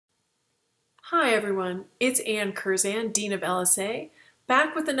Hi everyone, it's Ann Curzan, Dean of LSA,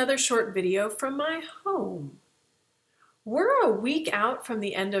 back with another short video from my home. We're a week out from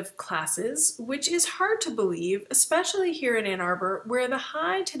the end of classes, which is hard to believe, especially here in Ann Arbor, where the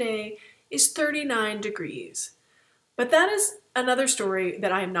high today is 39 degrees. But that is another story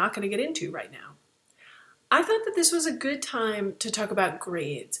that I am not going to get into right now. I thought that this was a good time to talk about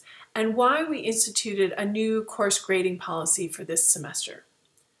grades and why we instituted a new course grading policy for this semester.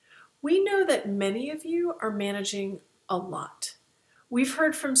 We know that many of you are managing a lot. We've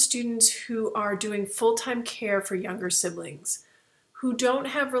heard from students who are doing full-time care for younger siblings, who don't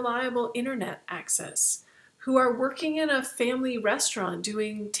have reliable internet access, who are working in a family restaurant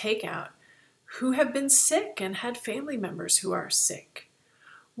doing takeout, who have been sick and had family members who are sick.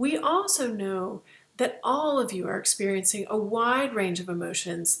 We also know that all of you are experiencing a wide range of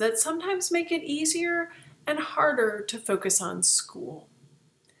emotions that sometimes make it easier and harder to focus on school.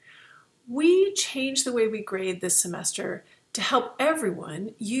 We changed the way we grade this semester to help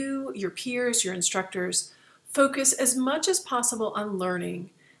everyone, you, your peers, your instructors, focus as much as possible on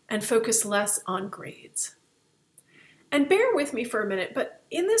learning and focus less on grades. And bear with me for a minute, but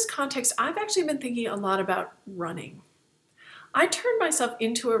in this context, I've actually been thinking a lot about running. I turned myself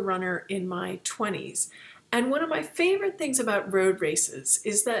into a runner in my 20s, and one of my favorite things about road races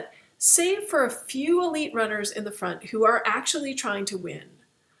is that, save for a few elite runners in the front who are actually trying to win,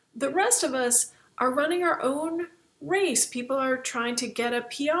 the rest of us are running our own race. People are trying to get a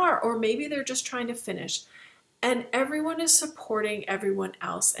PR, or maybe they're just trying to finish. And everyone is supporting everyone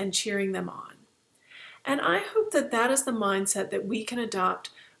else and cheering them on. And I hope that that is the mindset that we can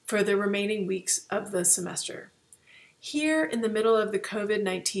adopt for the remaining weeks of the semester. Here in the middle of the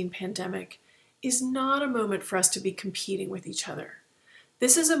COVID-19 pandemic is not a moment for us to be competing with each other.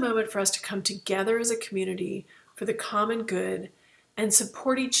 This is a moment for us to come together as a community for the common good and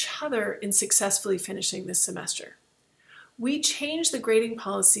support each other in successfully finishing this semester. We changed the grading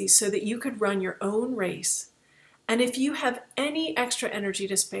policy so that you could run your own race, and if you have any extra energy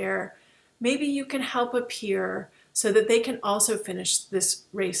to spare, maybe you can help a peer so that they can also finish this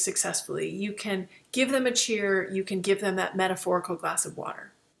race successfully. You can give them a cheer, you can give them that metaphorical glass of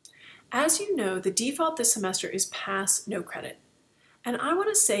water. As you know, the default this semester is pass, no credit. And I want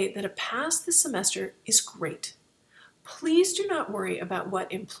to say that a pass this semester is great. Please do not worry about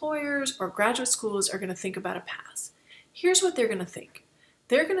what employers or graduate schools are going to think about a pass. Here's what they're going to think.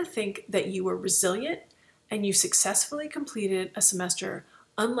 They're going to think that you were resilient and you successfully completed a semester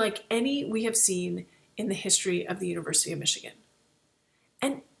unlike any we have seen in the history of the University of Michigan.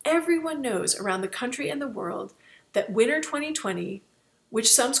 And everyone knows around the country and the world that winter 2020,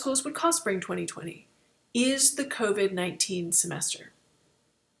 which some schools would call spring 2020, is the COVID-19 semester.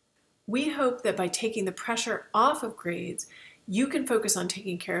 We hope that by taking the pressure off of grades, you can focus on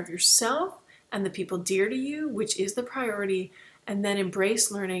taking care of yourself and the people dear to you, which is the priority, and then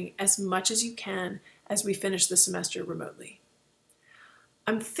embrace learning as much as you can as we finish the semester remotely.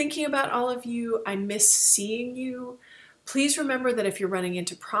 I'm thinking about all of you. I miss seeing you. Please remember that if you're running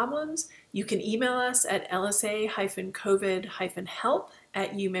into problems, you can email us at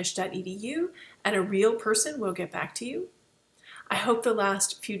lsa-covid-help@umich.edu, and a real person will get back to you. I hope the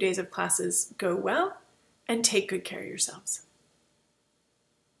last few days of classes go well, and take good care of yourselves.